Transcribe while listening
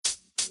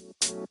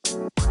All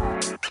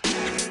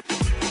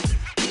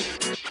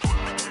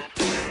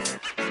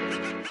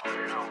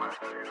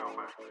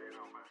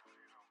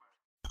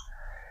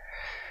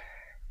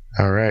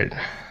right.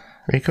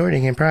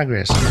 Recording in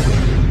progress.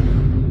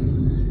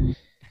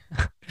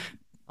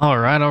 All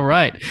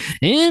right.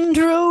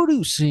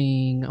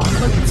 Introducing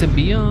Buckets and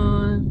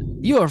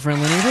Beyond, your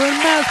friendly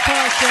neighborhood math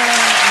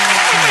podcast.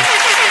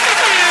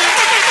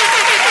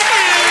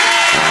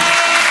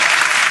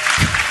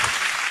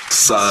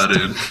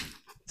 Excited.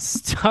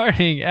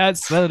 Starting at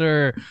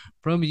center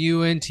from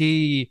UNT,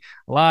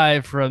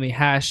 live from the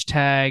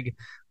hashtag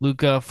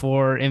Luca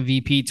for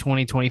MVP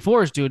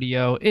 2024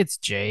 studio, it's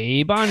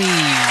Jay Bonnie.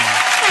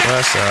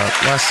 What's up?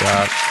 What's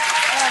up?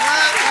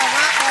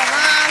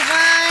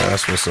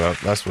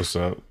 That's what's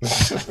up.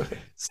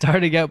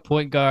 Starting at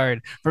point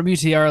guard from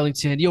UT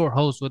Arlington, your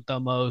host with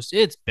the most,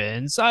 it's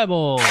Ben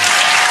Seibel.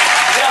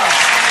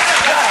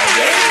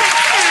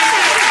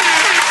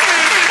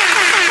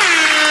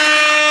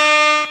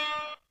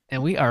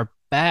 And we are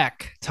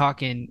back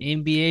talking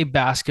NBA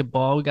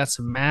basketball. We got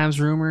some Mavs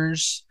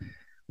rumors.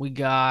 We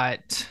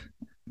got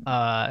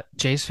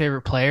Jay's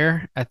favorite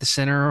player at the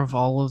center of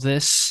all of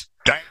this.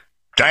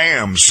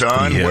 Damn,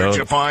 son, Yep. where'd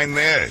you find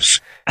this?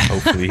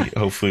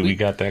 Hopefully we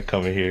got that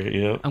coming here.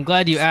 Yep. I'm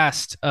glad you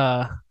asked,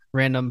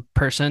 random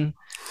person.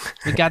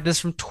 We got this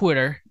from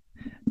Twitter.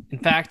 In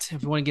fact,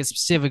 if you want to get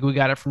specific, we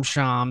got it from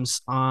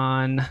Shams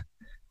on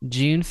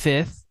June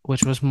 5th,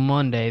 which was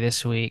Monday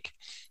this week.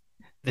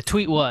 The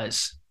tweet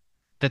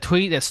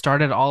that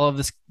started all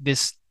of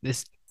this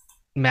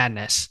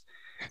madness.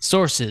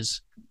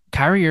 Sources: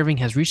 Kyrie Irving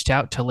has reached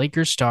out to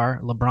Lakers star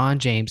LeBron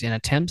James in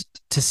attempts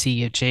to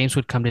see if James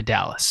would come to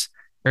Dallas.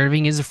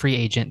 Irving is a free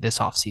agent this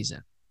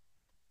offseason.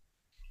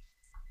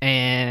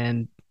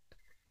 And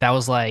that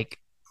was like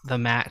the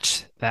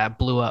match that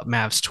blew up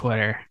Mavs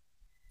Twitter.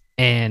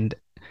 And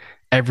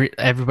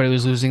everybody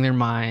was losing their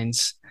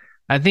minds.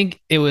 I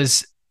think it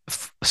was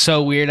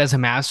so weird as a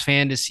Mavs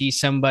fan to see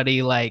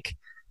somebody like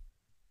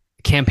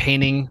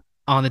campaigning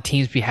on the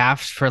team's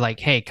behalf for like,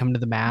 hey, come to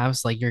the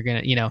Mavs. Like you're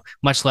going to,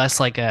 much less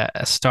like a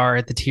star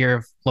at the tier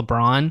of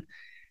LeBron.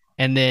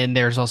 And then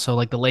there's also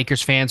like the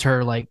Lakers fans who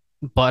are like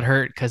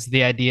butthurt because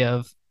the idea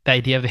of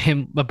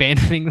him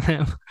abandoning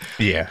them.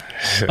 Yeah.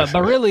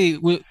 but really,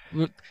 we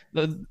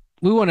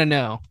want to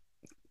know.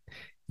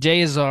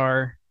 Jay is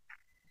our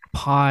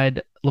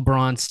pod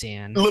LeBron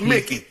stan.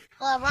 Mickey.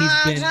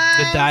 He's been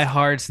the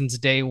diehard since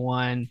day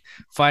one,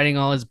 fighting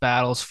all his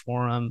battles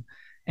for him.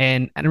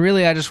 And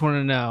really, I just want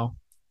to know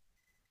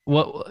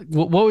what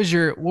was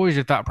your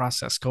thought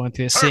process going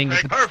through this?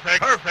 Perfect.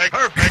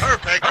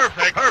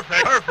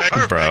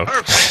 Bro.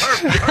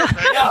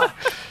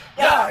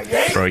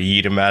 Bro,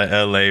 yeet him out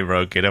of LA,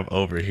 bro. Get him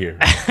over here.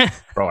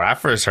 Bro, when I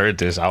first heard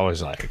this, I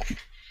was like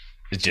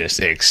just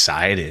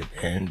excited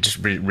and just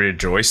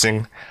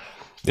rejoicing.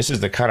 This is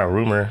the kind of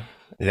rumor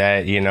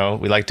that,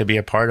 we like to be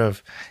a part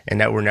of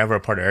and that we're never a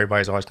part of.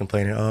 Everybody's always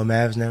complaining, oh,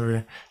 Mavs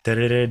never,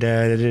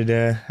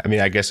 da-da-da-da-da-da. I mean,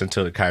 I guess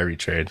until the Kyrie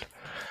trade,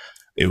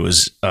 it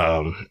was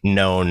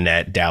known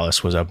that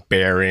Dallas was a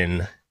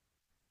barren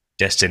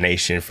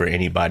destination for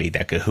anybody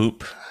that could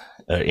hoop,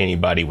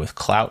 anybody with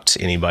clout,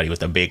 anybody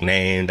with a big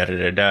name,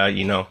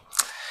 da-da-da-da,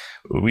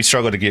 We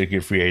struggle to get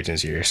good free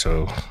agents here.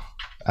 So,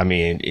 I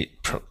mean,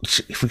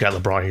 if we got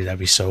LeBron here, that'd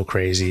be so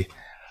crazy.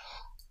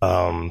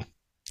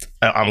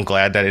 I'm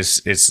glad that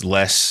it's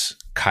less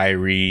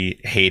Kyrie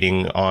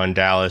hating on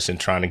Dallas and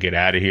trying to get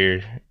out of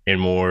here and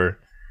more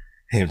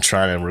him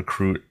trying to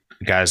recruit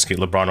guys to get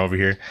LeBron over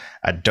here.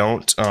 I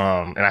don't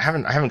and I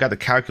haven't got the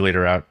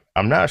calculator out.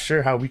 I'm not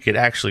sure how we could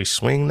actually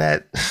swing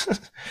that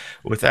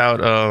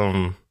without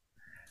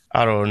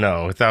I don't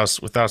know,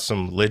 without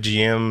some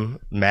Legium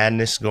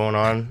madness going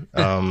on.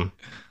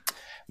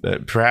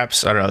 But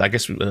perhaps I don't know. I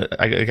guess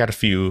I got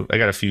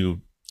a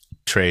few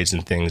trades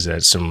and things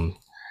that some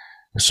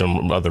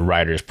other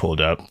writers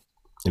pulled up.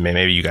 And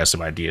maybe you got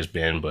some ideas,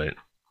 Ben, but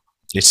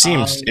it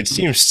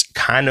seems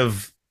kind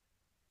of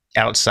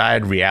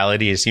outside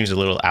reality. It seems a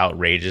little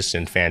outrageous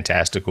and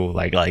fantastical.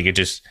 Like it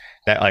just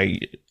that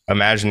like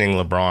imagining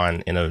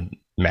LeBron in a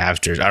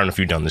Mavs jersey. I don't know if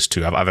you've done this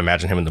too. I've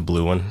imagined him in the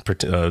blue one,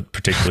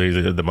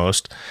 particularly the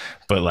most.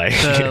 But like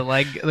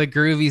the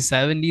groovy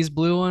 70s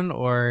blue one,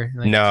 or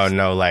like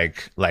no,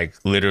 like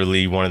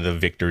literally one of the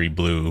victory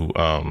blue.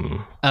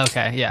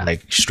 Okay, yeah,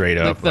 like straight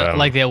up,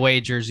 like the away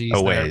jerseys.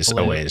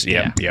 Aways.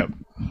 Yep.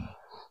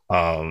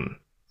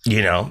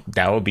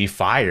 That would be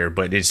fire.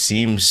 But it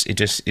seems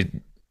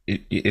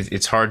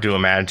it's hard to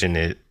imagine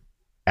it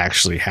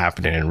actually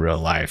happening in real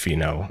life.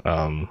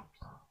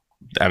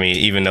 I mean,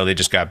 even though they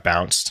just got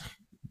bounced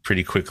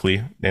pretty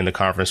quickly in the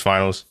conference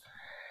finals,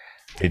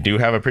 they do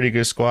have a pretty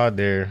good squad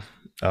there.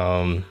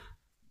 I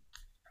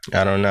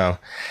don't know.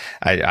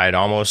 I'd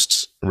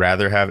almost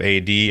rather have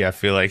AD. I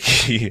feel like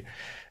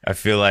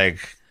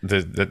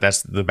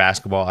that's the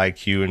basketball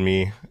IQ in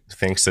me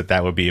thinks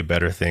that would be a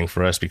better thing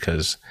for us,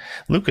 because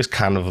Luke is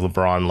kind of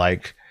LeBron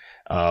like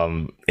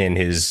in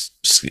his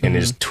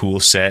tool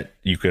set,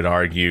 you could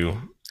argue,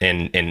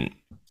 and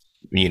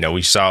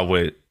we saw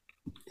what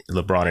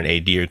LeBron and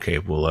AD are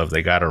capable of.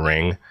 They got a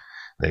ring.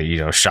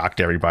 They, shocked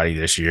everybody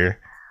this year.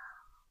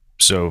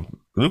 So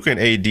Luka and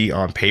AD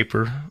on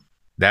paper,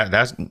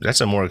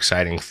 that's a more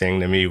exciting thing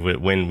to me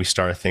when we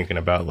start thinking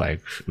about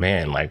like,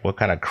 man, like what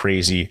kind of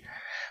crazy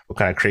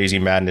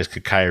madness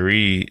could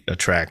Kyrie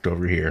attract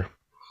over here?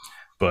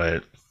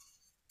 But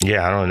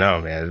yeah, I don't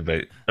know, man.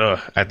 But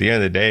at the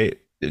end of the day,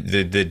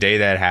 the day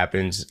that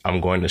happens, I'm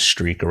going to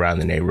streak around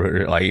the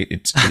neighborhood. Like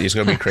it's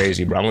gonna be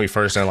crazy, bro. I'm gonna be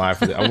first in line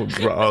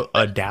for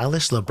a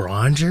Dallas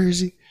LeBron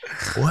jersey.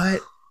 What,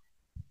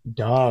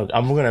 dog?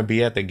 I'm gonna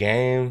be at the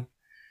game.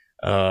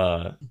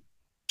 Yeah,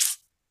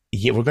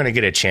 we're gonna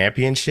get a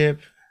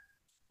championship.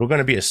 We're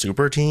gonna be a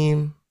super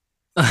team.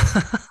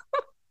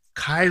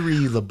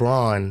 Kyrie,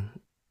 LeBron,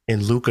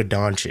 and Luka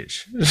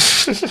Doncic.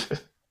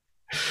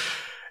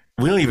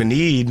 We don't even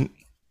need.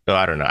 Oh,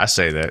 I don't know. I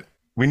say that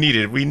we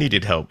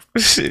needed help.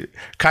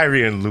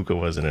 Kyrie and Luka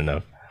wasn't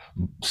enough.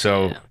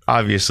 So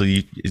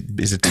obviously,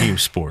 it's a team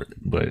sport.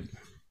 But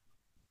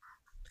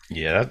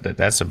yeah,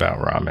 that's about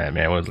where I'm at,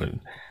 man. What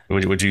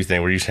do you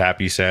think? Were you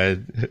happy,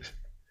 sad?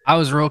 I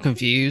was real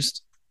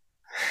confused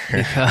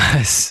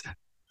because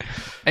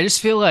I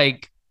just feel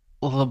like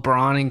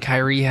LeBron and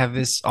Kyrie have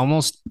this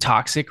almost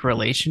toxic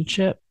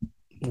relationship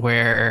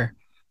where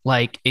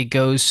like it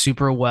goes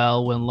super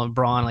well when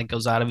LeBron like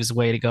goes out of his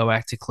way to go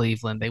back to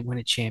Cleveland. They win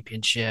a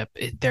championship.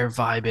 They're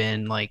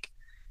vibing like,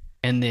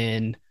 and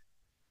then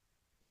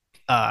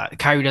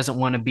Kyrie doesn't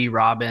want to be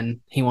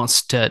Robin. He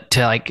wants to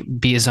like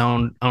be his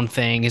own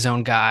thing, his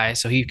own guy.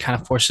 So he kind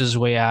of forces his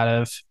way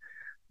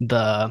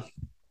the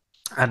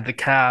out of the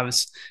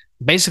Cavs,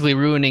 basically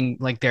ruining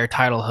like their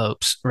title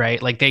hopes,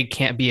 right? Like they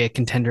can't be a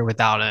contender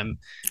without him.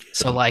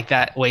 So like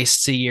that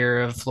wastes a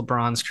year of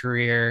LeBron's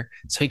career.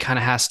 So he kind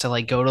of has to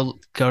like go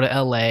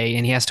to LA,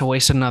 and he has to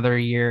waste another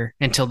year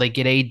until they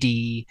get AD.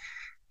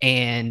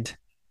 And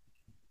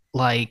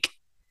like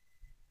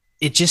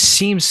it just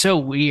seems so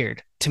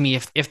weird to me.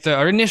 If the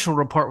initial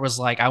report was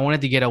like I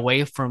wanted to get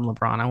away from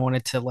LeBron, I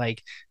wanted to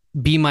like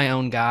be my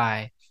own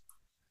guy.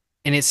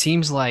 And it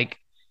seems like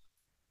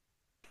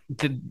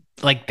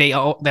they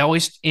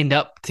always end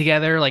up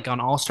together like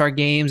on all-star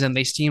games, and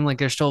they seem like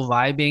they're still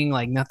vibing,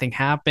 like nothing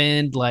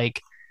happened.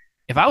 Like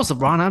if I was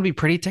LeBron, I'd be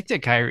pretty ticked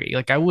at Kyrie.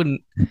 Like I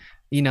wouldn't,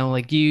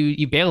 like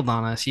you bailed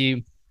on us.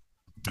 You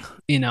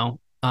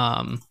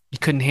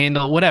couldn't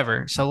handle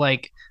whatever. So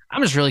like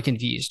I'm just really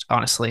confused,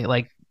 honestly.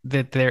 Like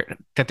that they're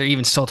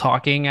even still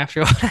talking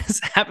after what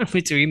has happened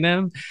between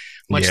them,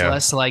 much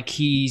less like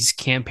he's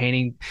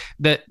campaigning.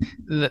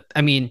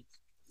 I mean,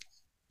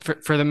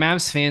 for the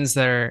Mavs fans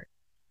that are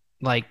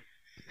like,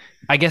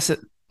 I guess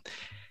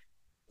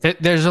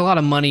there's a lot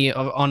of money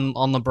on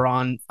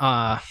LeBron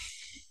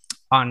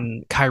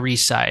on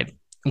Kyrie's side,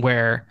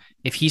 where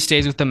if he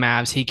stays with the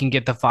Mavs, he can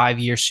get the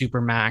 5-year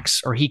super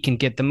max, or he can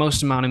get the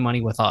most amount of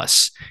money with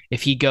us.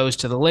 If he goes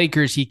to the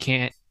Lakers, he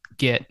can't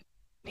get.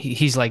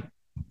 He's like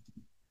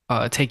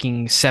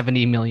taking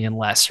 70 million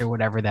less or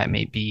whatever that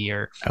may be,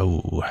 or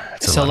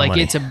so like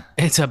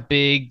it's a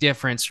big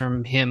difference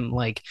from him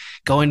like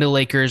going to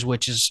Lakers,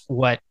 which is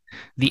what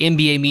the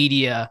NBA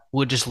media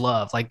would just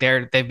love. Like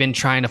they've been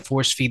trying to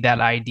force feed that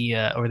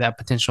idea or that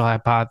potential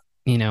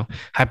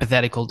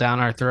hypothetical down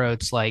our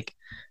throats. Like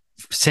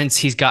since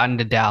he's gotten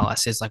to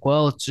Dallas, it's like,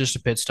 well, it's just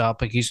a pit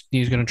stop. Like he's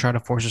going to try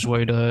to force his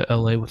way to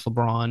LA with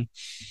LeBron.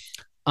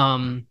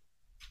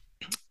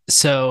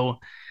 So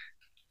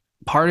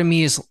part of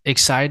me is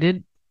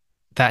excited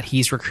that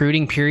he's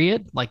recruiting,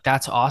 period. Like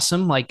that's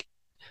awesome. Like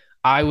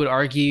I would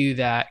argue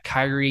that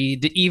Kyrie,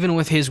 even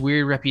with his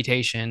weird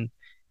reputation,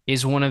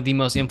 is one of the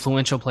most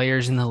influential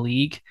players in the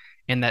league,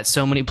 and that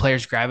so many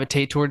players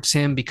gravitate towards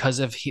him because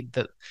of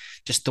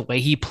just the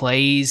way he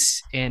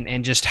plays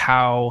and just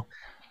how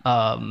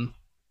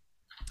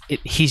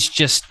he's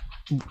just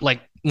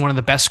like one of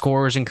the best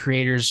scorers and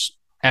creators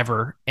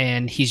ever.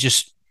 And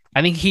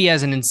I think he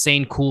has an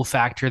insane cool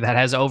factor that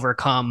has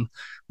overcome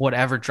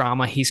whatever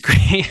drama he's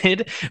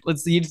created.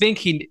 You'd think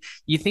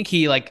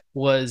he like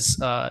was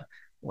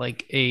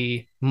like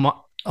a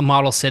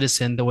model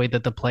citizen, the way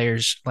that the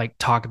players like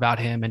talk about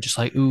him and just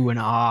like ooh and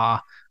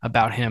ah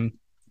about him.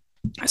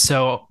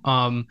 So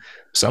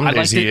some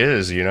days he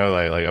is,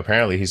 like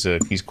apparently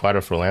he's quite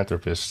a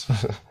philanthropist.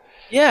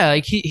 Yeah,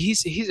 like he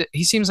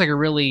seems like a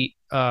really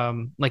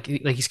like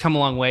he's come a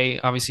long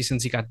way obviously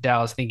since he got to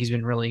Dallas. I think he's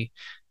been really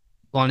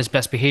on his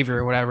best behavior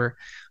or whatever.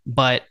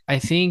 But I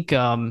think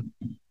I'd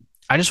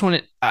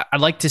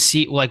like to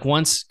see like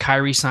once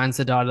Kyrie signs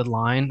the dotted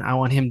line, I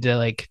want him to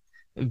like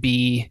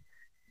be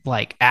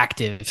like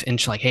active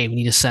and like, hey, we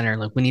need a center,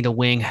 like we need a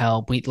wing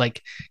help. We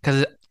like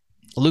because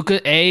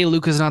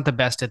Luka's not the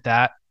best at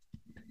that,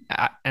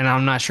 and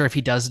I'm not sure if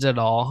he does it at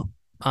all.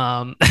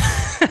 And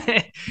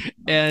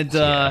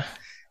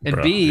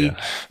B,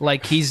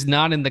 like he's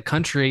not in the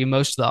country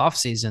most of the off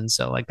season,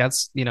 so like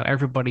that's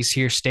everybody's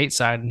here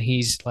stateside, and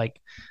he's like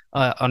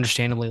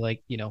understandably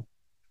like in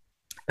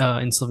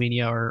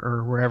Slovenia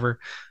or wherever.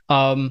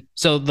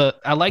 So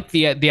I like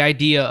the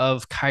idea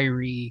of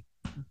Kyrie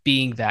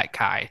being that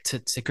guy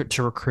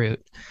to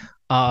recruit.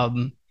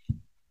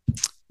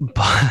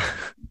 but,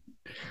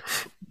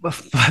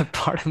 but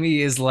part of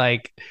me is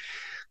like,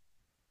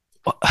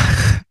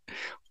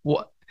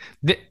 what?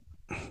 The,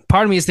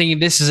 part of me is thinking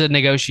this is a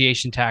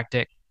negotiation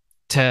tactic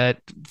to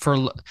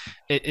for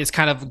it's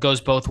kind of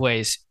goes both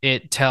ways.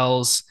 It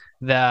tells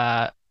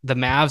the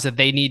Mavs that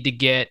they need to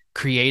get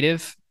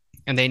creative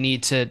and they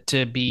need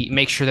to be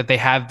make sure that they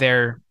have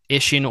their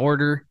issue in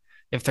order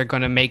if they're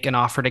going to make an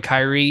offer to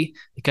Kyrie,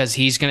 because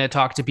he's going to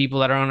talk to people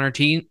that are on our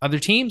team, other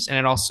teams, and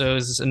it also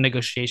is a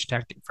negotiation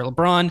tactic for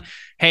LeBron.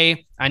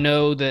 Hey, I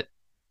know that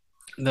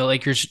the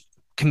Lakers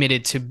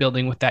committed to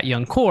building with that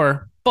young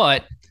core,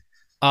 but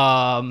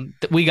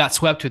we got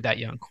swept with that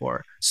young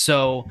core.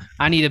 So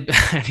I need a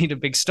I need a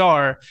big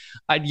star.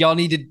 Y'all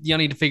need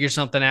to figure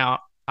something out.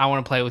 I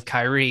want to play with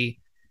Kyrie,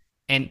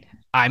 and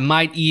I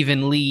might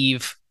even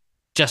leave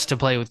just to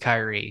play with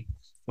Kyrie,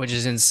 which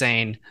is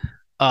insane.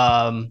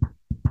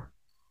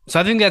 So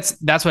I think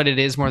that's what it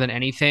is more than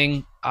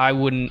anything. I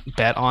wouldn't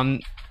bet on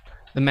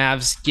the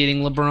Mavs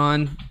getting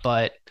LeBron,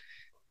 but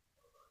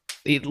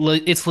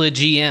it's the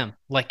GM.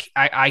 Like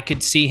I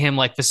could see him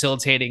like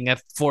facilitating a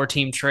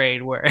 4-team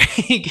trade where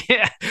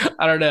I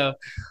don't know.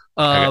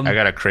 I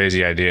got a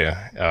crazy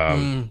idea.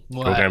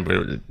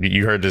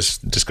 You heard this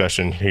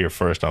discussion here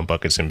first on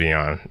Buckets and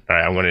Beyond. All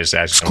right, I'm going to just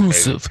ask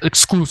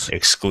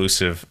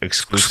exclusive,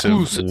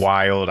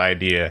 wild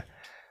idea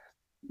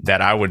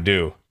that I would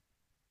do.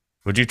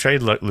 Would you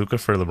trade Luka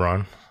for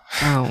LeBron?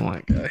 Oh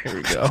my god, here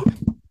we go.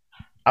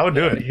 I would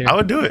do it. I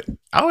would do it.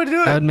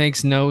 That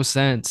makes no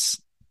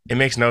sense. It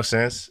makes no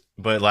sense,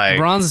 but like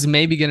LeBron's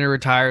maybe going to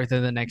retire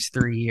within the next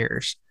 3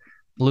 years.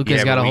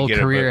 Luka's got a whole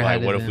career ahead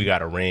of him. What if we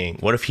got a ring?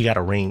 What if he got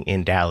a ring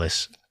in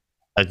Dallas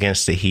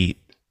against the Heat?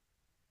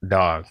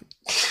 Dog.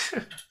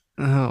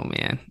 Oh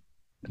man.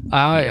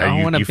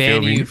 I want to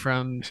ban you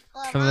from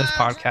this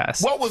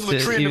podcast. What was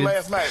Latrina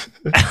last night?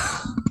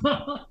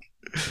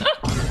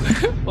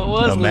 What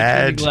was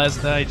Latrina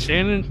last night,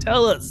 Shannon?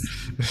 Tell us.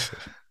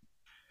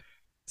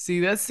 See,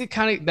 that's the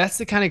kind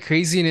of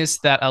craziness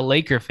that a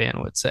Laker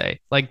fan would say.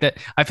 Like that,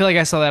 I feel like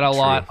I saw that a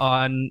lot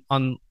on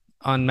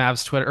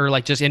Mavs Twitter or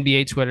like just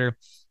NBA Twitter.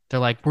 They're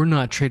like, we're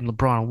not trading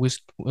LeBron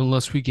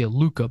unless we get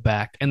Luka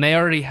back, and they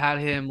already had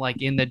him like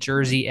in the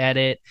jersey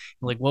edit.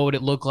 Like, what would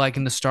it look like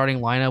in the starting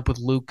lineup with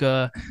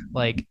Luka?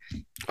 Like,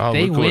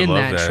 they Luka win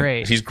that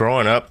trade. He's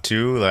growing up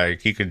too.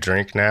 Like, he could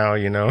drink now.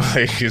 You know,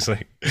 like he's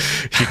like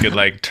he could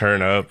like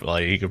turn up.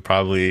 Like, he's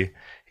probably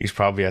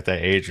at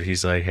that age where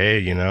he's like, hey,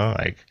 you know,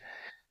 like.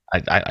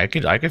 I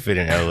could fit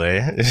in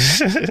LA.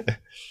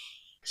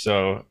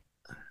 So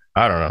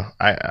I don't know.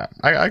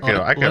 I could.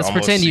 Let's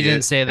pretend you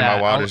didn't say that. In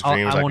my wildest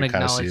dreams, I won't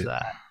acknowledge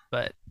that.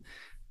 But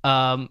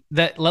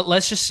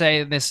let's just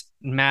say this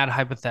mad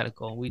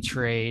hypothetical. We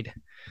trade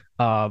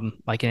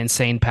like an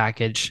insane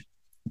package,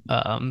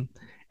 and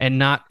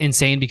not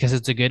insane because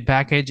it's a good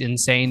package.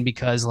 Insane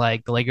because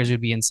like the Lakers would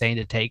be insane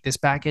to take this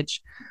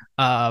package.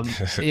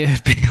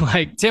 It'd be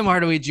like Tim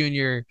Hardaway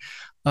Jr.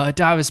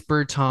 Davis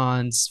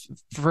Bertans,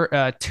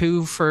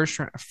 2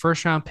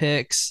 first round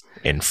picks,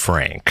 and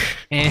Frank.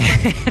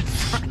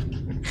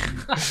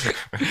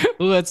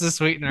 Ooh, that's a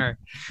sweetener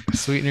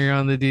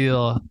on the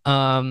deal.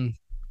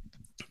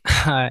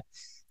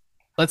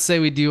 Let's say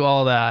we do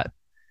all that.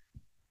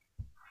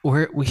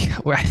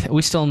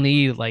 We still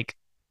need like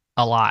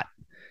a lot.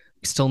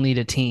 We still need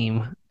a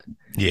team.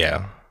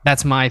 Yeah,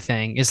 that's my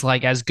thing. It's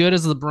like as good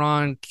as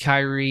LeBron,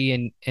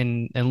 Kyrie,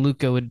 and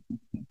Luka would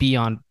be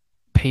on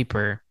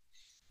paper.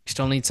 We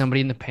still need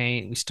somebody in the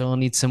paint. We still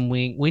need some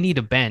wing. We need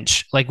a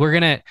bench. Like we're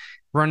gonna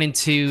run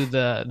into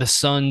the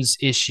Suns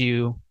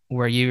issue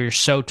where you're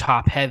so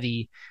top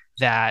heavy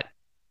that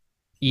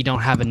you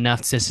don't have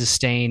enough to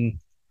sustain.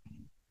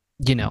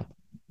 You know,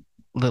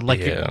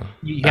 like yeah.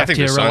 You I have think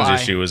to the rely.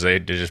 Suns issue was they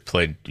just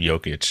played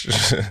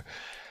Jokic,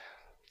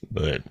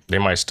 but they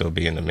might still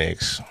be in the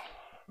mix.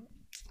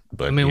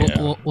 But I mean,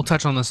 we'll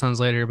touch on the Suns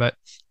later, but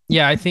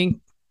yeah, I think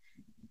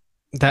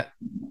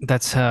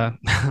that's I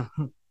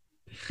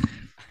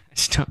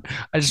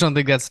just don't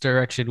think that's the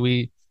direction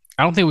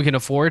I don't think we can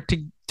afford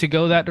to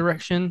go that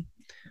direction.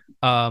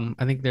 I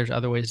think there's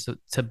other ways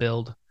to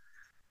build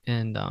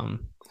and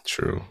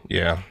true.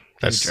 Yeah.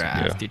 That's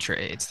draft, through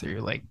trades,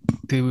 through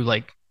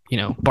you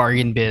know,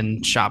 bargain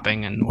bin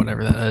shopping and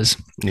whatever that is.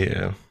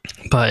 Yeah.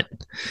 But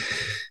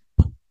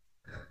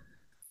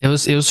it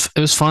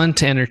was fun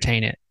to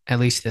entertain it, at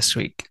least this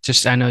week.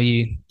 Just I know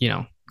you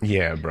know.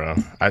 Yeah, bro.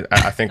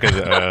 I think of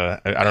I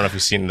don't know if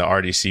you've seen the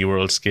RDC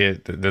World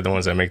skit. They're the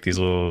ones that make these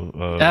little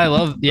I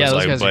love those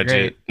like guys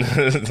budget are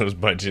great. those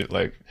budget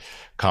like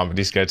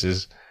comedy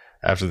sketches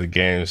after the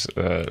games.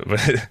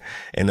 But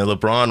and the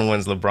LeBron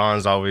ones,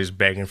 LeBron's always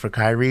begging for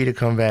Kyrie to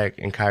come back,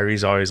 and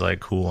Kyrie's always like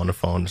cool on the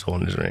phone, just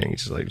holding his ring,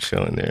 he's just like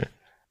chilling there.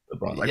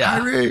 LeBron's like,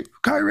 Kyrie,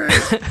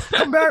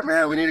 come back,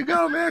 man. We need to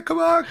go, man. Come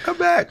on, come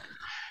back.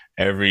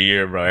 Every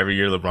year, bro. Every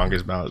year LeBron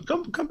gets bounced.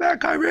 Come back,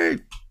 Kyrie.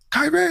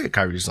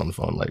 Kyrie's on the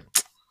phone like,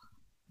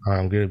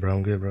 I'm good, bro.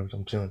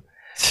 I'm chilling.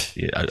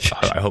 Yeah,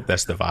 I hope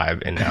that's the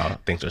vibe. And now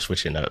things are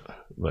switching up.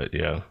 But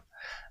yeah,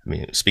 I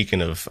mean,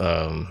 speaking of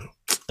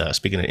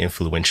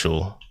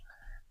influential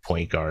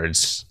point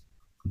guards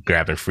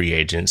grabbing free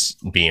agents,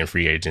 being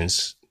free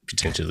agents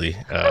potentially.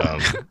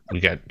 We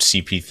got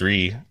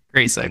CP3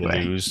 Great in the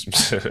segue. news.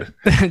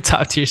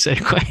 Top tier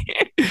segue.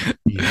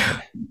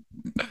 Yeah.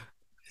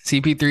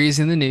 CP3 is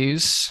in the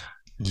news.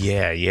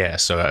 Yeah.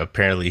 So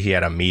apparently he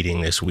had a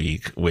meeting this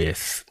week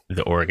with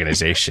the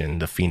organization,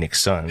 the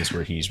Phoenix Suns,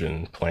 where he's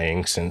been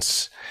playing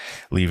since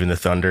leaving the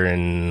Thunder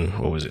in,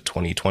 what was it,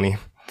 2020?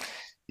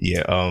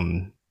 Yeah.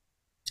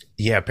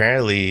 Yeah,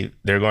 apparently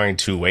they're going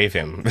to waive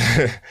him.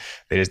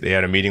 They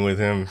had a meeting with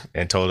him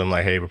and told him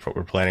like, hey,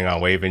 we're planning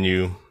on waiving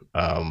you.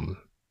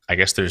 I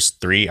guess there's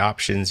 3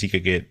 options he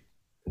could get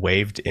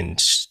waived and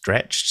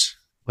stretched.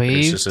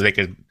 Waived? So they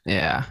could,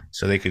 yeah.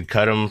 So they could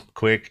cut him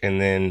quick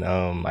and then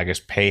I guess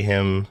pay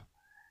him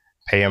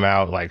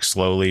out like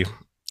slowly,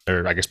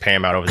 or I guess pay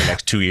him out over the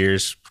next 2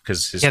 years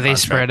because they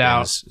spread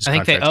out. I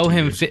think they owe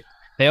him.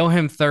 They owe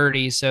him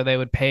 30, so they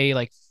would pay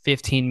like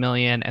 15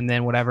 million, and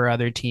then whatever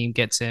other team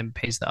gets him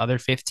pays the other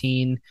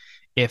 15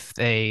 if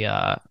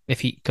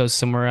he goes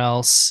somewhere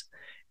else.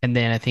 And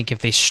then I think if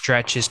they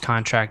stretch his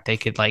contract, they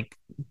could like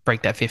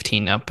break that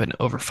 15 up in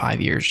over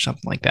 5 years or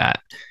something like that.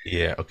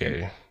 Yeah.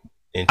 Okay.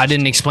 I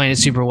didn't explain it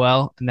super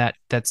well, and that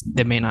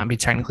may not be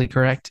technically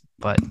correct,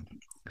 but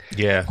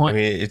yeah, I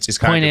mean it's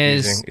kind of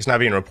confusing. It's not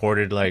being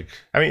reported like,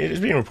 I mean it's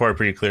being reported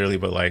pretty clearly,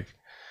 but like,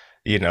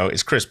 you know,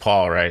 it's Chris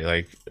Paul, right?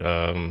 Like,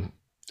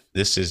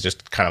 this is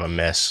just kind of a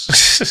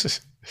mess.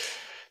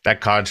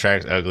 That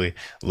contract's ugly.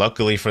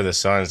 Luckily for the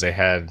Suns, they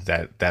had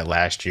that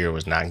last year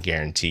was not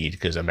guaranteed,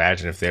 because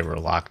imagine if they were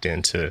locked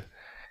into,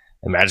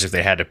 imagine if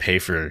they had to pay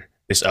for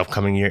this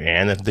upcoming year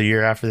and the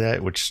year after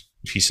that, which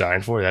he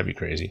signed for, that'd be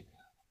crazy.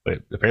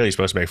 But apparently he's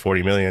supposed to make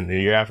 40 million the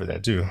year after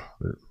that too.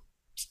 But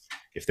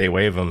if they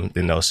waive him,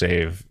 then they'll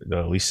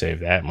at least save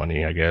that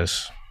money, I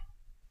guess.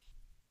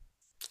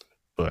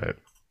 But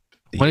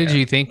what did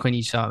you think when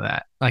you saw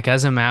that? Like,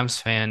 as a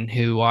Mavs fan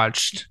who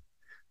watched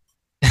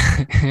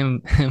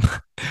him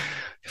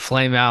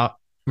flame out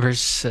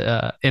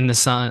versus in the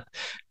sun,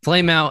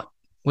 flame out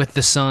with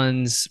the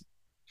Suns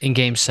in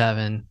Game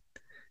 7.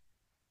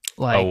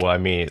 Like, I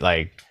mean,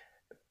 like,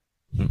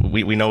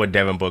 we know what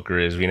Devin Booker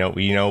is. We know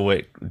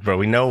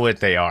what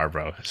they are,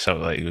 bro. So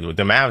like,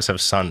 the Mavs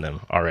have sunned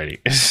them already.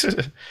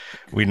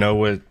 We know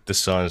what the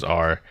Suns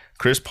are.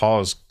 Chris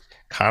Paul's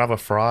kind of a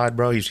fraud,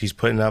 bro. He's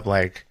putting up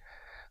like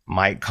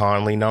Mike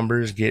Conley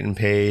numbers, getting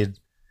paid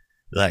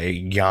like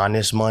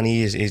Giannis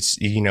money. It's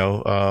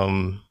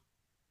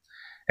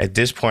at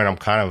this point I'm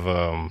kind of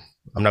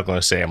I'm not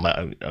gonna say I'm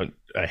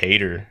a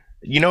hater.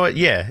 You know what?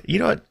 Yeah, you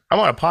know what? I'm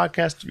on a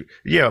podcast.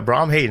 Yeah, bro,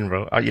 I'm hating,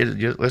 bro.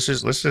 Let's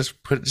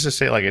just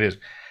say it like it is.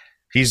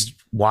 He's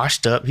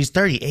washed up. He's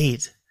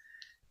 38.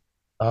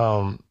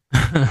 What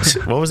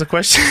was the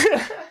question?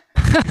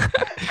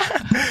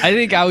 I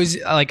think I was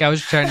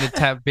trying to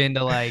tap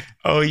into like,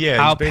 oh yeah,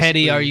 how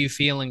petty are you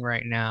feeling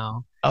right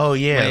now? Oh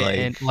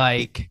yeah,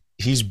 like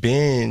he's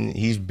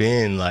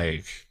been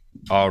like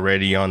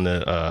already on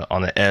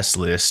the S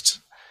list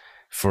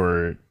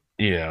for,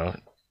 you know,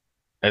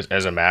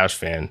 as a Mavs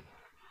fan,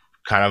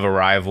 kind of a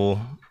rival.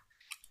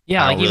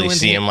 Yeah, I don't really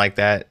see him like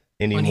that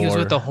anymore. When he was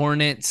with the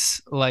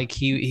Hornets, like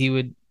he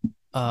would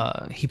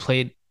he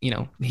played, you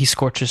know, he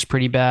scorches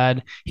pretty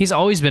bad. He's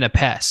always been a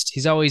pest.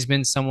 He's always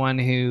been someone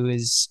who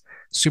is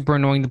super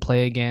annoying to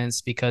play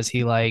against because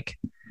he, like,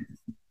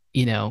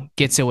 you know,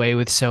 gets away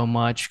with so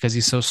much because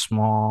he's so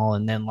small,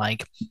 and then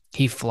like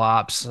he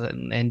flops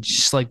and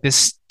just like this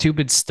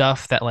stupid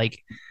stuff that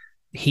like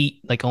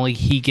only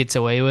he gets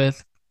away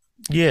with.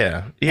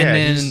 Yeah,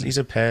 then, he's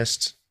a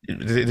pest.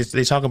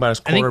 They talk about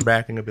his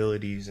quarterbacking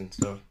abilities and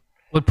stuff.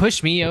 What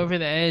pushed me over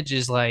the edge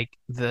is like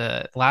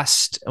the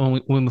last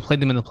when we played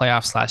them in the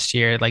playoffs last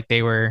year, like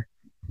they were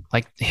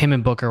like, him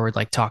and Booker were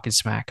like talking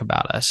smack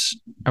about us,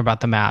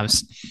 about the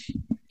Mavs,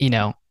 you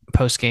know,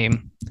 post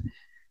game,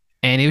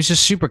 and it was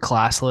just super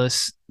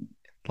classless.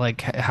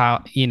 Like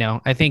how, you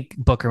know, I think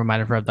Booker might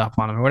have rubbed off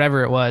on him or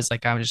whatever it was.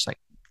 Like I was just like,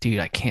 dude,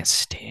 I can't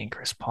stand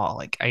Chris Paul.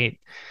 Like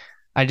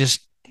I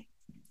just,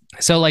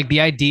 so like the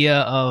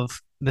idea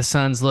of the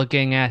Suns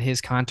looking at his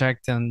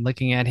contract and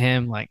looking at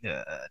him like,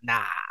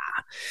 nah,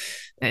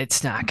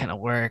 it's not gonna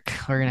work.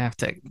 We're gonna have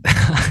to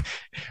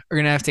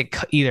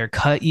either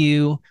cut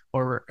you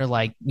or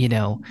like, you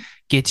know,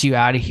 get you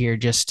out of here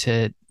just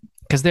to,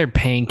 because they're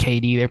paying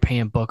KD, they're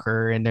paying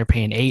Booker, and they're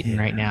paying Ayton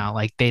right now.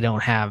 Like they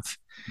don't have,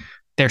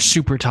 they're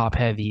super top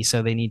heavy,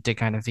 so they need to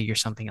kind of figure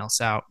something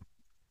else out.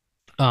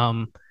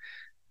 The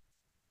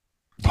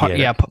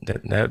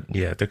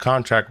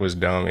contract was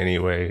dumb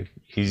anyway.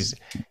 He's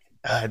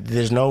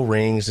there's no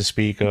rings to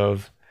speak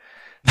of.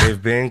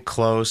 They've been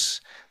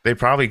close. They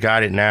probably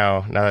got it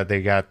now that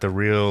they got the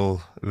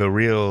real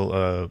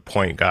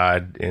point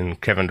guard in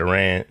Kevin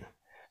Durant,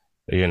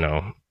 you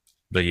know.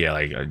 But yeah,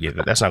 like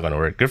that's not going to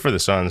work. Good for the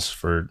Suns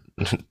for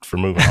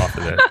moving off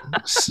of that,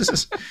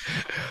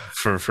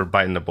 for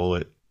biting the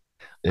bullet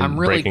and I'm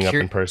really breaking up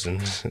in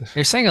person.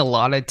 They're saying a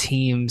lot of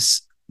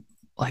teams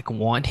like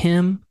want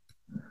him,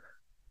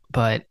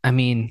 but I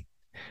mean,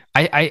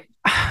 I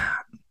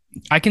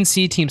I can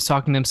see teams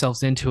talking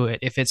themselves into it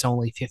if it's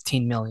only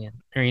 15 million,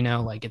 or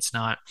like it's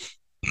not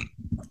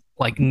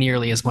like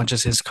nearly as much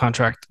as his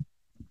contract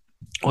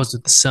was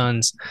with the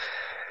Suns.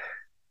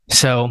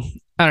 So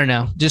I don't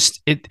know.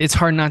 Just it's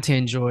hard not to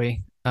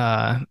enjoy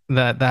that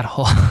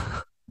whole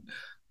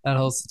that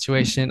whole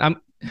situation.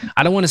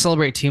 I don't want to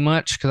celebrate too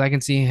much because I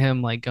can see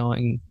him like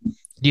going.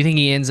 Do you think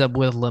he ends up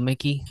with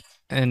Lemmicky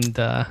and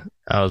I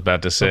was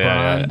about to say,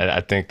 LeBron?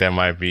 I think that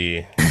might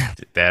be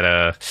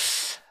that.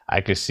 I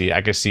could see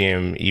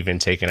him even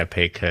taking a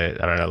pay cut.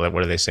 I don't know. Like,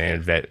 what are they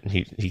saying?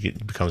 He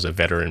becomes a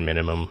veteran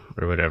minimum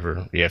or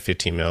whatever. Yeah,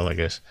 15 mil, I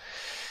guess.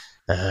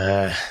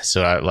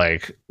 So I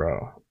like,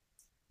 bro.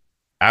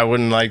 I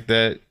wouldn't like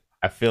that.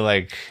 I feel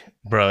like,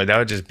 bro, that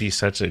would just be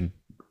such a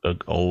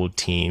old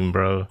team,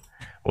 bro.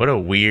 What a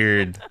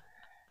weird.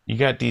 You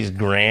got these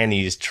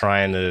grannies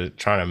trying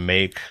to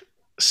make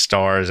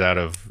stars out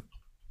of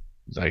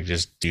like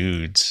just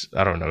dudes.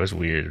 I don't know. It's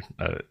weird.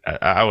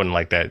 I wouldn't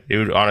like that. It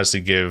would honestly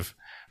give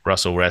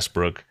Russell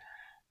Westbrook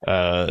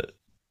uh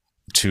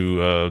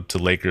to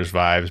Lakers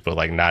vibes, but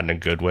like not in a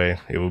good way.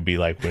 It would be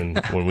like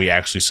when we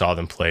actually saw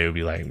them play, it would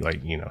be like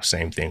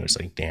same thing. It's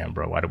like, damn,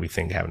 bro, why do we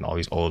think having all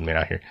these old men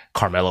out here?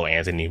 Carmelo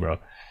Anthony, bro.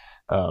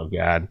 Oh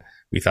God,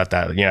 we thought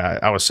that. Yeah,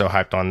 I was so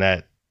hyped on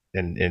that,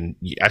 and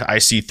I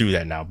see through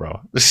that now, bro.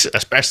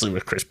 Especially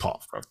with Chris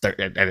Paul, bro,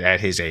 at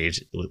his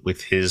age,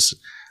 with his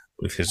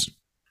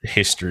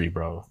history,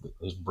 bro,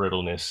 his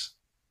brittleness.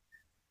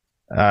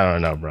 I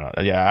don't know, bro.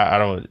 Yeah, I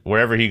don't.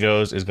 Wherever he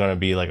goes is gonna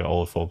be like an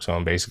old folks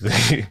home,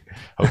 basically.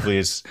 Hopefully,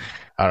 it's.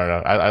 I don't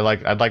know.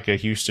 I'd like a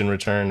Houston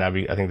return. I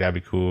think that'd be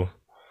cool.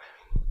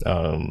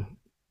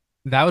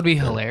 That would be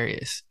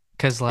hilarious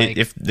because like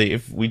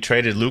If we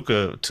traded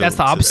Luca that's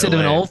the opposite to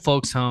of an LA, old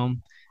folks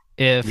home.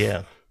 If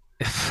yeah.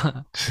 if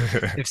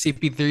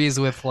CP3 is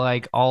with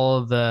like all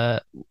of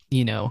the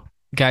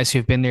guys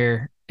who've been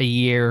there a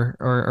year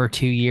or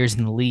 2 years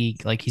in the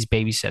league, like he's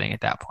babysitting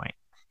at that point.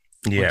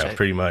 Yeah,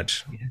 pretty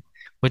much.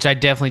 Which I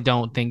definitely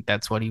don't think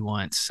that's what he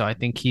wants. So I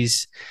think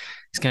he's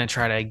gonna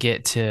try to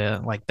get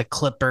to like the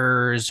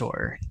Clippers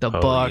or the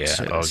Bucks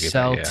or the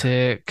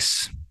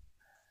Celtics.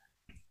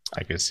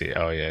 I could see.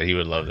 Oh yeah, he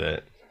would love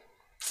that.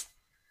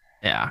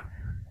 Yeah,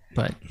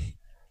 but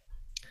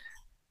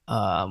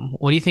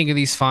what do you think of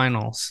these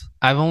finals?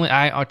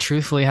 I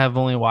truthfully have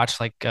only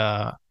watched like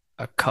I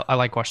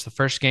like watched the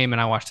first game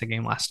and I watched the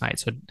game last night,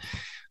 so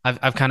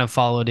I've kind of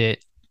followed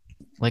it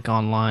like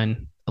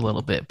online a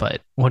little bit.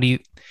 But what do you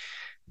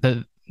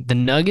the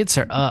Nuggets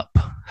are up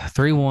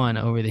 3-1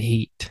 over the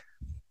Heat.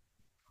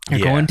 They're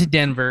going to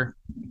Denver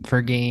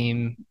for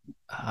game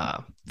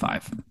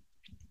 5.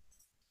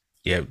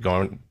 Yeah,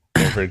 going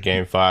for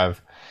game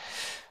 5.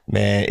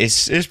 Man,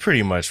 it's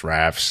pretty much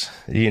wraps.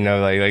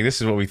 Like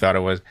this is what we thought it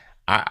was.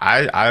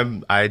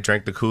 I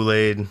drank the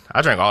Kool-Aid.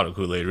 I drank all the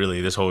Kool-Aid really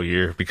this whole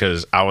year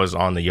because I was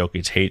on the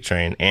Jokic hate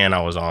train and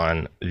I was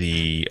on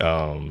the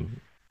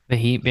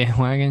Heat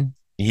bandwagon.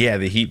 Yeah,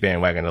 the Heat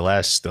bandwagon. The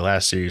last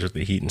series with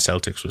the Heat and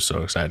Celtics was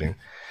so exciting.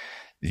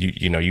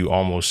 You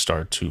almost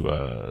start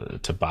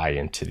to buy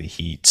into the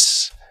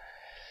Heat's.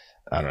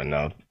 I don't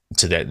know,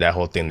 to that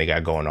whole thing they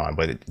got going on.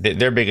 But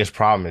their biggest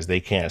problem is they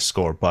can't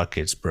score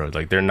buckets, bro.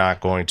 Like they're not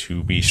going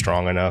to be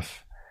strong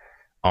enough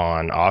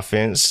on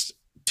offense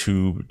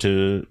to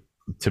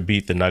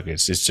beat the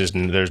Nuggets. It's just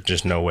there's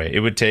just no way. It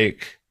would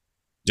take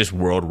just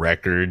world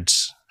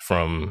records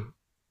from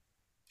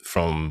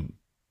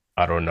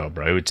I don't know,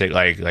 bro. It would take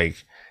like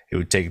it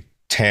would take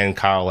 10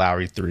 Kyle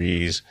Lowry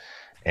threes,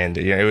 and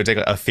it would take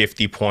a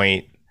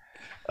 50-point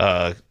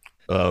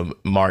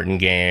Martin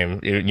game.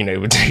 It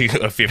would take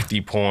a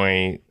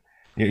 50-point.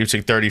 It would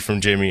take 30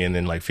 from Jimmy and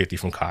then like 50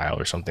 from Kyle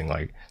or something.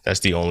 Like that's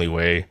the only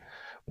way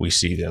we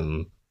see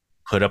them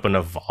put up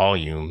enough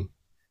volume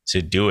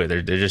to do it.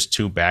 They're just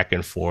too back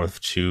and forth,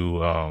 too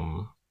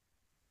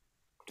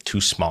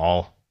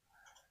small.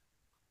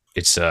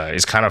 It's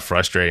kind of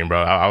frustrating,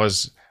 bro. I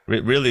was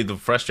really the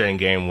frustrating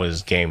game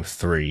was game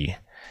 3.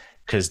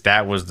 Because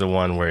that was the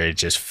one where it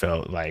just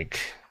felt like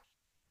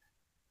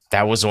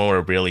that was the one where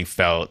it really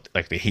felt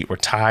like the Heat were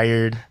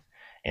tired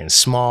and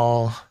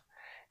small,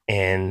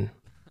 and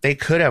they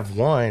could have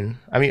won.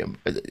 I mean,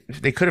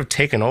 they could have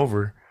taken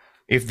over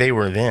if they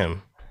were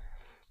them,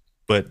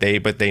 but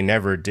they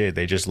never did.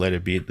 They just let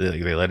it be.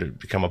 They let it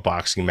become a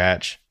boxing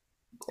match,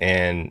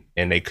 and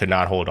they could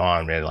not hold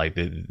on, man. Like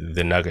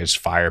the Nuggets'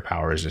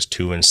 firepower is just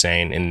too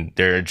insane, and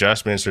their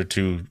adjustments are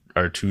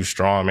too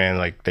strong, man.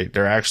 Like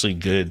they're actually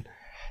good.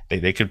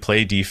 They could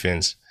play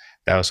defense.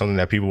 That was something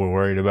that people were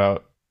worried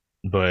about,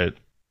 but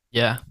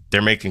yeah,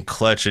 they're making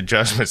clutch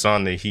adjustments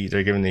on the Heat.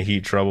 They're giving the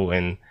Heat trouble,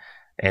 and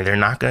they're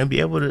not going to be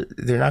able to.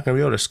 They're not going to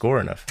be able to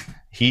score enough.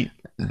 Heat,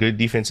 good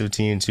defensive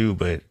team too,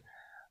 but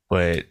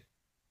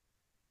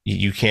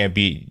you can't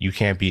beat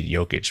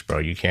Jokic, bro.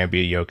 You can't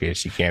beat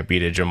Jokic. You can't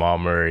beat a Jamal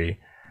Murray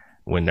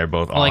when they're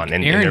both on.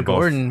 And Aaron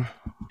Gordon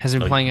has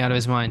been playing out of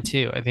his mind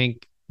too. I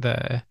think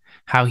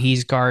how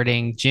he's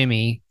guarding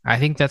Jimmy. I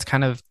think that's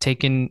kind of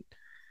taken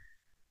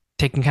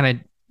kind of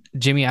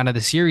Jimmy out of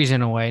the series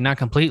in a way, not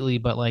completely,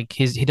 but like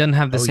he doesn't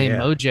have the Oh same yeah.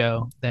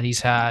 mojo that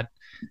he's had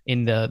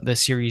in the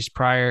series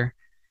prior.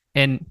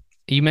 And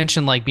you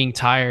mentioned like being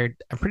tired.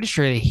 I'm pretty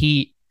sure the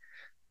Heat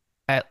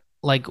at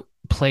like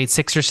played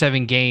 6 or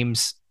 7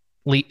 games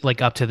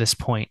like up to this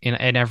point in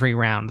every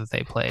round that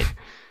they played.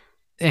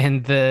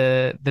 And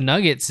the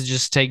Nuggets is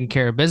just taking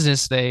care of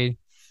business. They're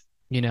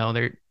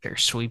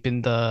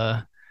sweeping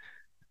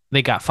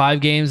they got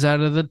 5 games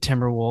out of the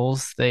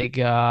Timberwolves.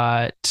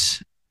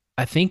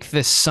 I think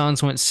the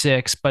Suns went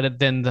 6, but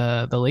then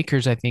the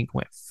Lakers I think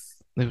went.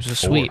 It was a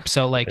 4. sweep.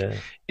 So like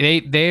Yeah.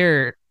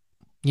 they're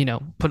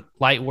put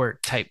light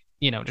work type.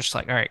 Just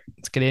like all right,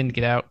 let's get in,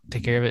 get out,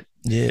 take care of it.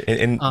 Yeah,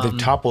 and they've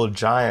toppled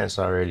Giants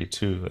already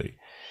too. Like,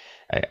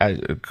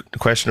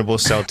 questionable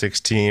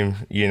Celtics team.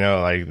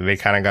 Like they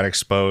kind of got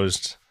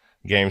exposed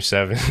Game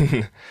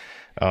 7.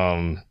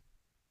 I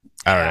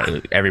don't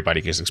know.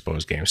 Everybody gets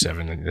exposed Game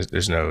 7. And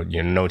there's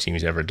no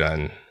team's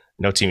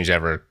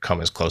ever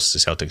come as close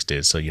as the Celtics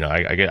did. So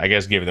I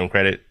guess give them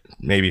credit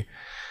maybe,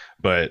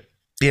 but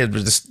yeah,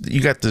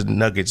 you got the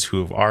Nuggets who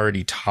have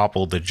already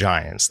toppled the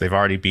Giants. They've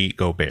already beat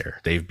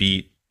Gobert. They've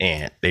beat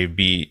Ant. They've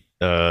beat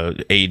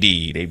AD.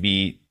 They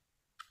beat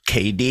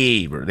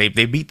KD.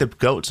 They beat the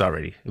GOATs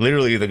already.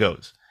 Literally the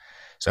GOATs.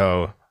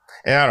 So,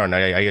 and I don't know.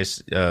 I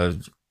guess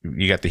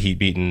you got the Heat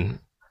beating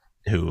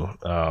who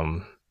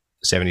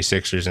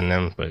 76ers in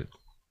them, but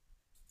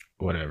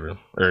whatever.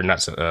 Or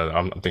not.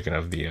 I'm thinking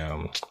of the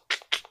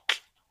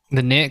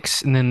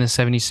Knicks and then the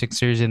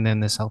 76ers and then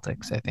the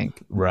Celtics, I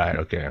think. Right.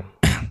 Okay.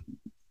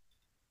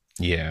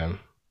 Yeah.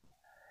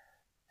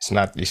 It's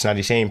not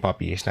the same,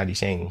 Poppy. It's not the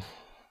same.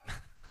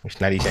 It's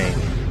not the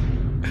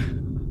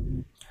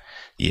same.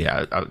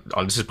 Yeah.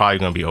 This is probably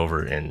going to be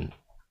over on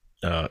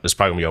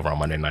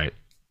Monday night,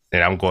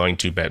 and I'm going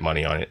to bet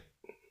money on it.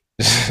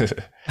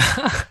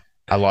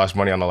 I lost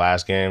money on the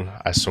last game.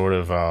 I sort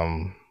of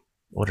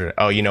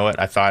you know what?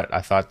 I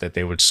thought that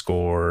they would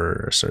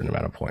score a certain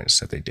amount of points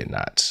that they did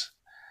not.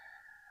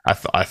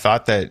 I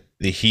thought that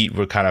the Heat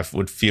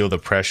would feel the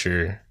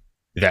pressure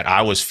that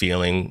I was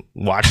feeling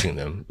watching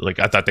them. Like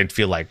I thought they'd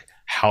feel like,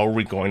 how are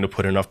we going to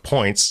put enough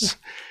points?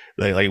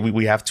 Like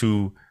we have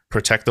to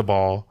protect the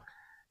ball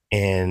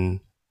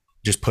and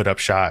just put up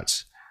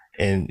shots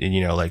and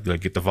like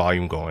get the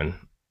volume going.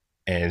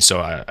 And so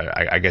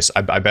I guess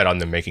I bet on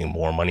them making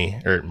more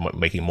money or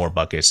making more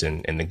buckets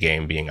in the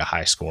game being a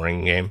high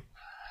scoring game.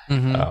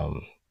 Mm-hmm.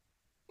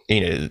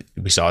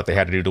 We saw what they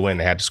had to do to win.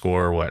 They had to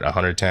score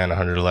 110,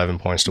 111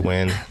 points to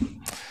win,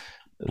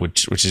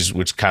 which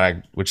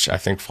I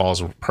think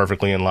falls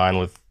perfectly in line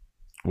with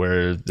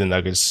where the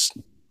Nuggets,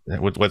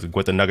 what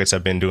the Nuggets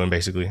have been doing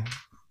basically.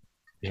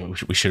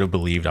 We should have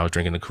believed. I was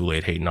drinking the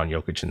Kool-Aid, hating on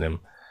Jokic and them.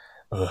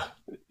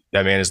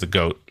 That man is the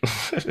GOAT.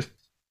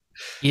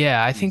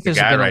 Yeah, I think there's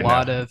been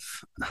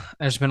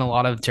a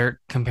lot of Dirk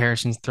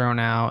comparisons thrown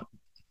out.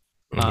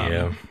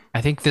 Yeah.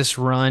 I think this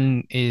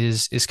run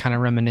is kind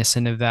of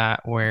reminiscent of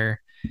that,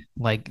 where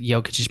like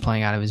Jokic is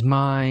playing out of his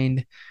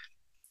mind.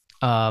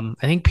 I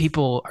think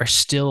people are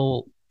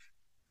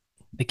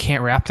they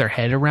can't wrap their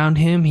head around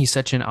him. He's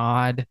such an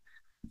odd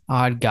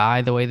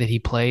guy, the way that he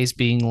plays,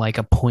 being like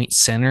a point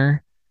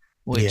center,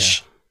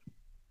 which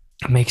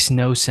makes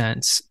no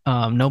sense.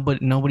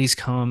 Nobody's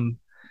come.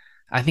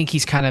 I think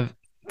he's kind of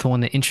the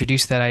one that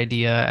introduced that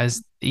idea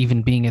as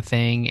even being a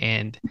thing,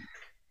 and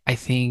I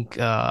think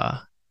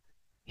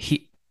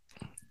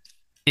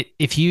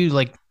if you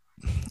like,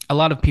 a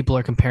lot of people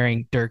are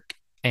comparing Dirk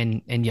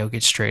and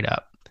Jokic straight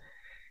up,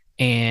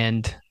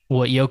 and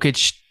what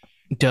Jokic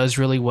does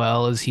really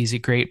well is he's a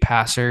great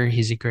passer,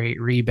 he's a great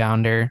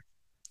rebounder,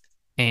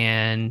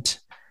 and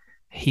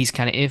he's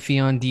kind of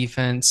iffy on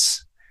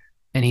defense,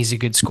 and he's a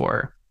good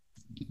scorer.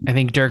 I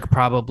think Dirk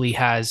probably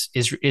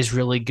is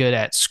really good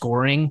at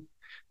scoring,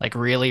 like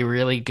really,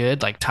 really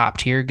good, like top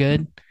tier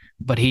good,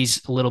 but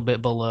he's a little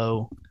bit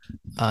below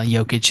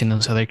Jokic in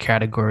those other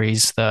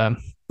categories. The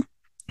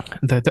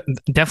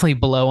definitely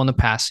below on the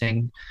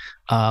passing,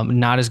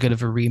 not as good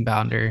of a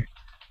rebounder.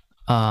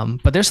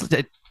 But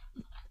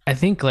I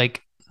think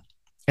like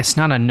it's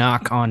not a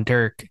knock on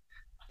Dirk.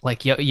 Like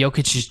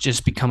Jokic has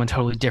just become a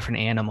totally different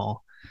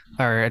animal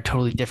or a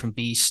totally different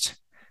beast,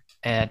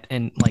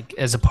 and like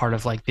as a part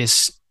of like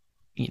this,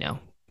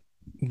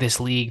 this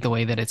league, the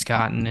way that it's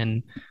gotten,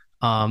 and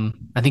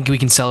I think we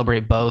can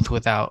celebrate both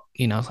without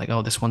it's like,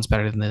 oh, this one's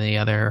better than the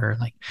other, or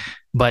like,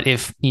 but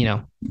if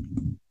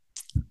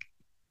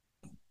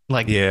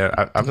like,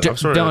 yeah, I'm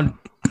sort of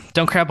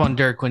don't crap on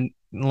Dirk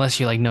unless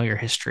you like know your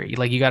history.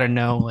 Like you got to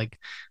know like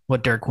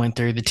what Dirk went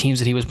through, the teams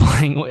that he was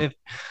playing with,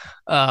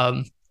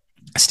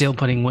 still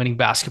putting winning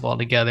basketball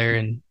together,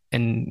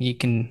 and you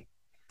can,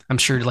 I'm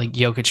sure like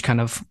Jokic kind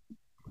of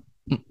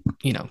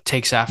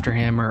takes after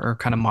him or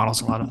kind of models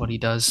a lot of what he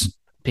does,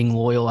 being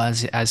loyal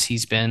as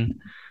he's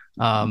been.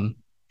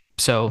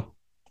 So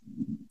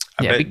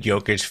yeah,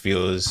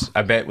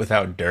 I bet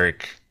without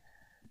Dirk,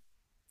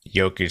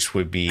 Jokic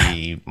would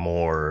be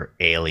more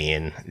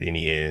alien than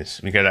he is,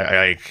 because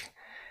I like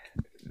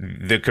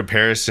the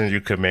comparison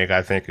you could make.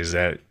 I think is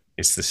that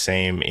it's the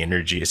same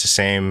energy, it's the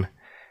same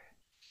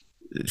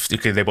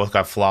because they both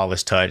got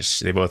flawless touch.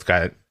 They both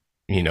got,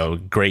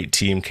 great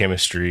team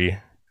chemistry,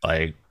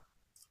 like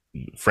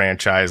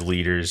franchise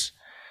leaders,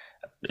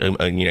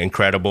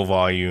 incredible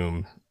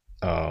volume,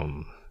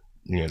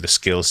 the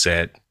skill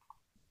set,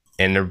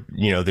 and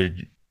they're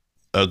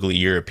ugly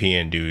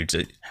European dudes.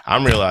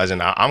 I'm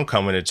realizing I'm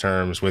coming to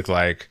terms with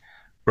like,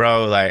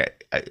 bro,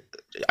 like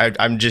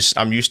I'm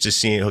used to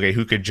seeing, okay,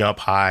 who could jump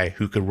high,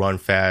 who could run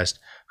fast,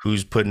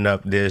 who's putting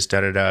up this,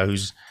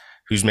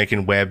 who's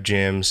making web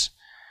gyms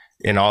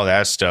and all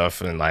that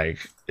stuff, and like,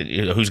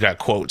 who's got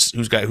quotes,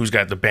 who's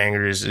got the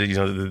bangers, the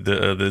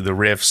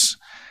riffs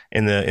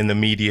in the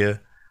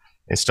media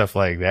and stuff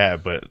like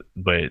that.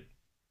 But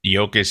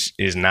Jokic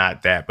is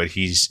not that, but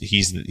he's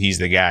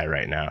the guy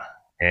right now,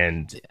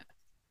 and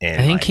I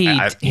think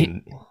like,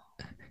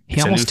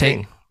 he almost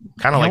kind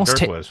of like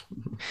Dirk was.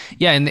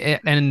 Yeah,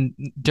 and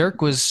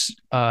Dirk was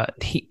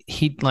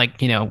he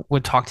like,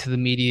 would talk to the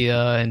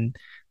media,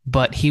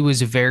 but he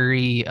was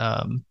very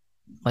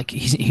like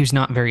he was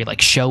not very like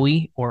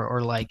showy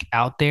or like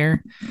out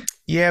there.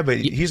 Yeah, but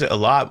he's a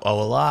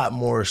lot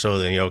more so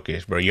than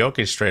Jokic, bro.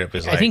 Jokic straight up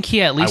is like, I think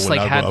he at least like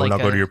had I will like not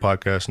go to your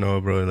podcast,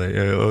 no, bro. Like,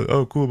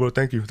 oh, cool, bro.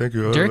 Thank you.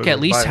 Dirk at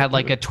least had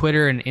like a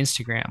Twitter and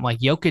Instagram. Like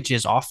Jokic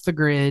is off the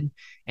grid,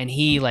 and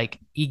he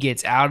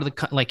gets out of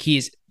the like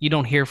you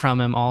don't hear from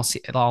him all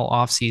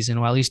off season.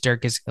 Well, at least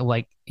Dirk is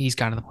like he's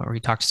gotten to the point where he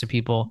talks to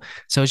people.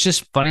 So it's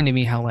just funny to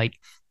me how like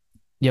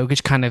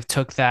Jokic kind of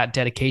took that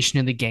dedication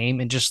in the game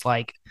and just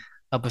like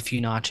up a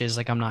few notches.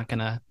 Like, I'm not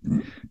gonna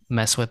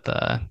mess with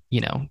the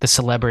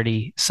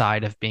celebrity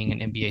side of being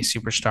an NBA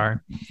superstar.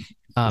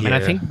 And I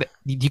think that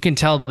you can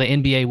tell the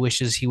NBA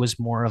wishes he was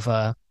more of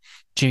a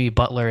Jimmy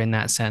Butler in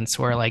that sense,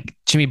 where like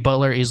Jimmy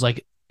Butler is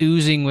like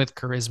oozing with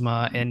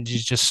charisma and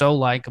he's just so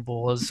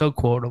likable, is so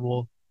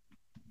quotable.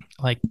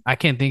 Like, I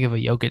can't think of a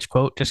Jokic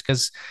quote just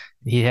because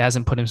he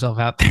hasn't put himself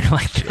out there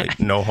like that. Like,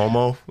 no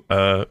homo.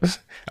 I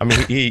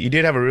mean, he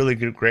did have a really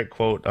great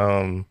quote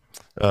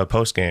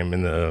post game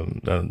in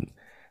the.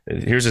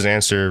 Here's his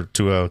answer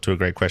to a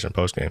great question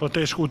post game. Pa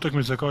teška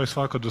utakmica kao I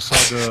svaka do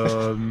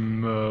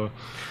sada,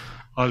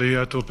 ali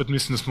eto, opet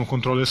mislim da smo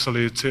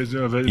kontrolisali.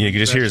 You can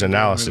just hear his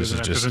analysis. Is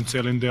just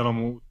cijelim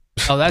delom.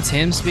 Oh, that's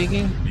him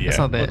speaking? Yeah. That's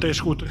not Pa that.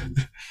 teška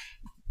utakmica.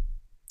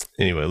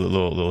 Anyway, a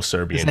little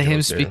Serbian. Is that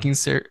him speaking,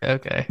 sir?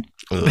 Okay.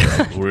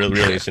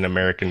 Really, it's an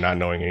American not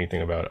knowing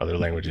anything about other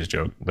languages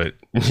joke, but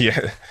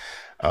yeah,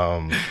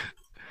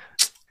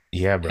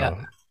 yeah, bro.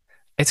 Yeah.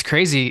 It's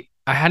crazy.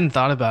 I hadn't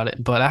thought about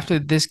it, but after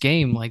this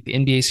game, like the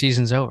NBA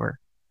season's over,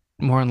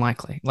 more than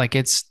likely. Like,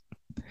 it's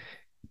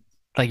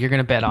like you're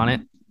gonna bet on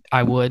it.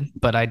 I would,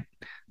 but I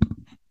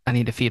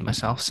need to feed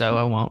myself, so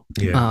I won't.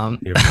 Yeah.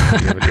 You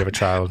have a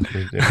child.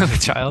 I have a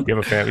child. You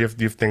have a family. You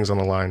have things on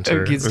the line,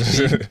 sir.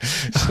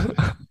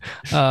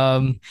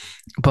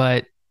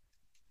 But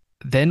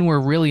then we're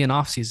really in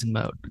off-season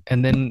mode,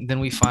 and then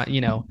we find,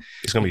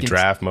 it's gonna be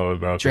draft mode,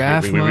 bro.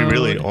 Draft we mode.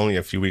 really only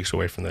a few weeks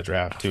away from the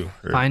draft too.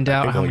 Find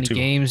out how many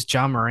games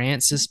John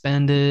Morant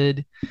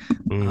suspended.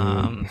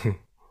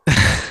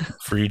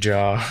 Free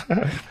Jaw.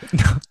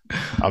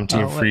 I'm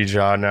team Free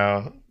Jaw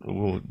now.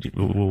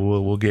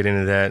 We'll get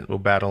into that. We'll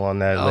battle on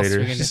that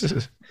later.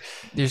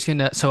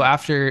 So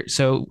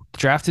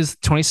draft is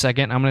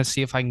 22nd. I'm gonna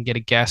see if I can get a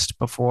guest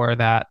before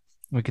that.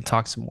 We can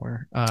talk some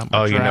more.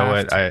 You know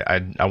what?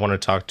 I want to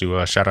talk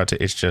to shout out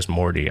to It's Just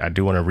Morty. I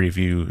do want to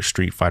review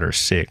Street Fighter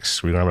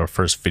 6. We're gonna have our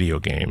first video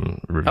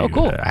game review. Oh,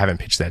 cool. I haven't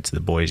pitched that to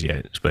the boys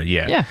yet, but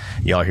yeah.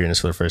 Y'all hearing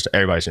this for the first time.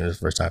 Everybody's hearing this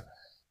for the first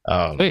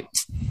time. Wait.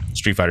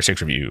 Street Fighter 6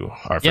 review,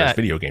 our first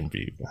video game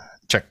review.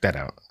 Check that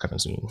out coming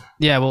soon.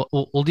 Yeah,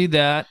 we'll do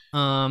that.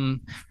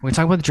 We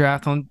talk about the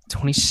draft on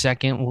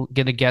 22nd. We'll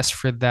get a guest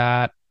for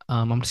that.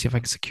 I'm gonna see if I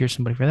can secure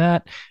somebody for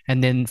that,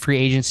 and then free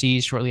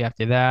agency shortly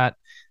after that.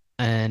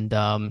 And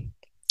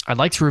I'd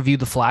like to review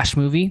the Flash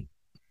movie.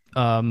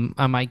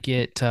 I might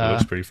get it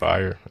looks pretty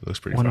fire.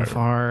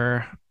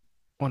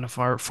 One of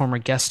our former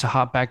guests to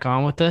hop back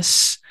on with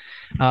us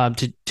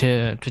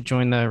to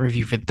join the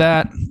review for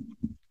that.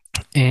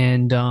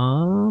 And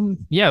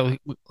we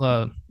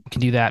can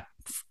do that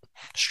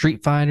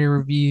Street Fighter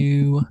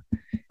review.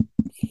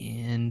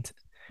 And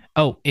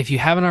if you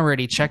haven't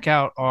already, check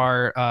out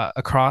our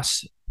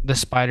Across the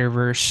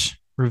Spider-Verse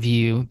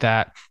review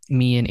that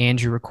me and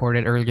Andrew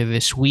recorded earlier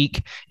this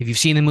week. If you've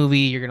seen the movie,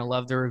 you're gonna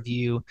love the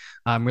review.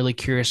 I'm really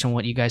curious on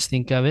what you guys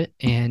think of it,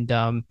 and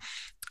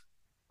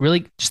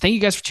really just thank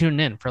you guys for tuning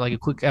in for like a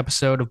quick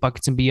episode of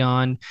Buckets and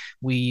Beyond.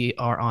 We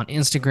are on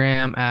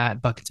Instagram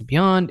at Buckets and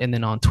Beyond, and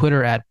then on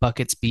Twitter at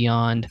Buckets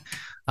Beyond.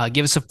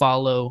 Give us a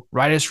follow,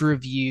 write us a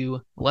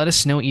review, let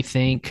us know what you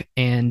think,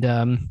 and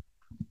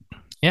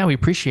we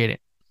appreciate it.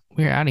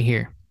 We're out of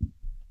here.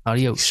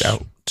 Adios. Peace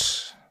out.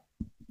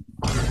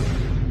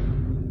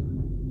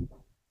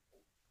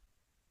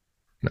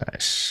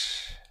 Nice.